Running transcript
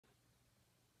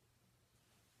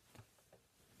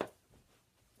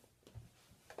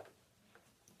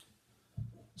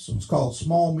This one's called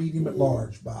Small, Medium, at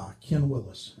Large by Ken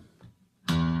Willis.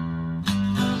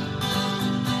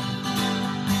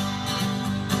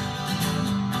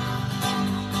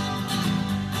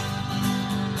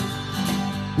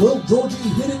 Little Georgie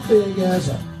hit it big as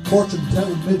a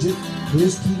fortune-telling midget.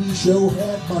 His TV show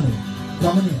had money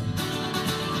coming in.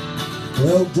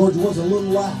 Well, Georgie was a little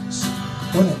lax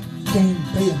when it came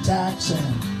to paying tax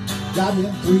and got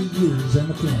in 3 years in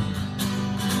the pen.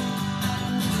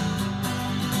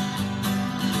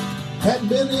 Hadn't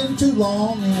been in too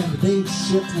long, and the day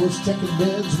shift was checking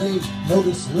beds. They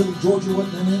noticed little Georgie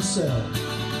wasn't in his cell.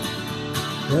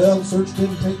 Well, the search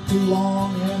didn't take too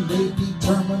long, and they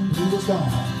determined he was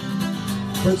gone.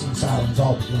 Prison sirens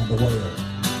all began to wail.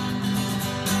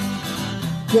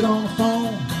 Get on the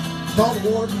phone, call the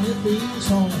warden if he's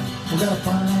home. We gotta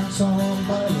find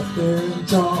somebody up there in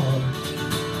charge.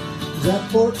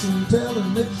 That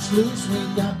fortune-telling midget's loose, we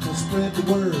got to spread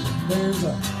the word. There's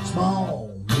a small,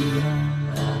 medium,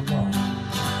 and large.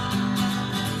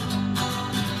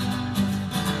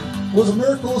 Was a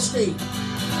miracle escape.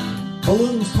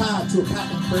 Balloons tied to a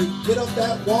packing crate. Get up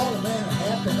that wall, a man would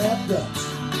have to have guts.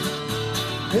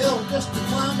 Hell, just to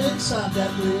climb inside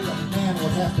that rig, a man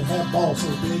would have to have balls so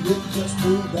big it just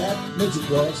proved that midget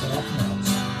was half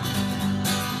nuts.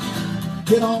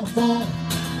 Get on the phone,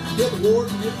 get the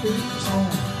warden if he's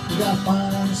home. We gotta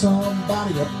find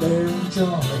somebody up there in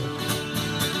charge.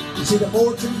 You see, the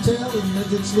fortune-telling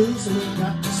midget's loose, so we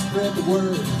got to spread the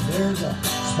word. There's a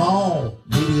small,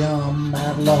 medium,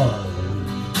 and large.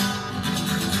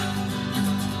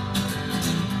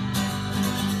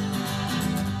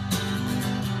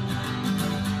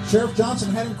 Sheriff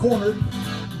Johnson had him cornered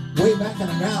way back in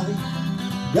an alley.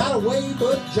 Got away,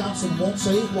 but Johnson won't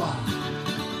say why.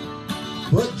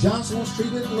 But Johnson was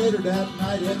treated later that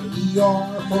night at the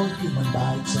ER for human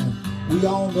bites, and we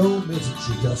all know midgets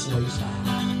should just lays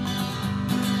high.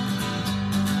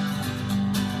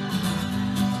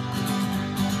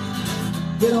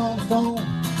 Get on the phone,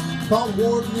 call the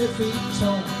warden if he's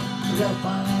home. We gotta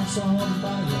find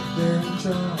somebody up there in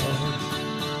charge.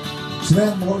 So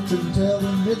that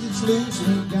fortune-telling midget's loose,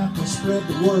 and we got to spread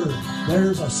the word.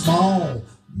 There's a small,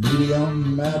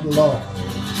 medium, and large.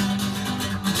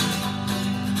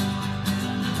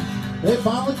 They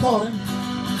finally caught him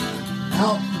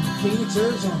out in Phoenix,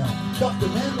 Arizona. Ducked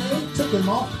him and they took him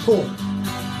off the court.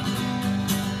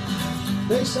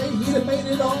 They say he'd have made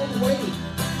it all the way to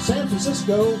San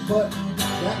Francisco, but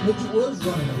that midget was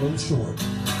running a little short.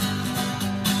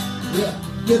 Yeah,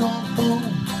 get on the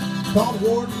phone. Call the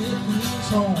warden if he's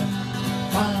home.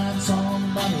 Find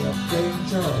somebody up there in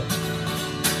charge.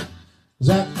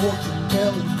 That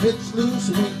fortune-telling midget's loose,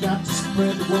 and we got to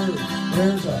spread the word.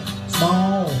 There's a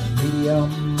small,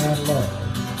 medium, and large.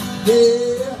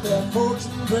 Yeah, that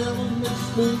fortune-telling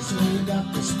midget's loose, and we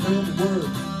got to spread the word.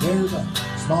 There's a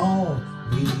small,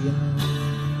 medium,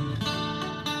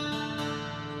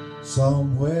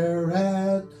 somewhere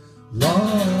at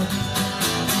lunch.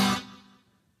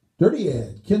 Dirty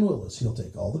Ed, Ken Willis, he'll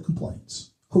take all the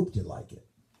complaints. Hope you like it.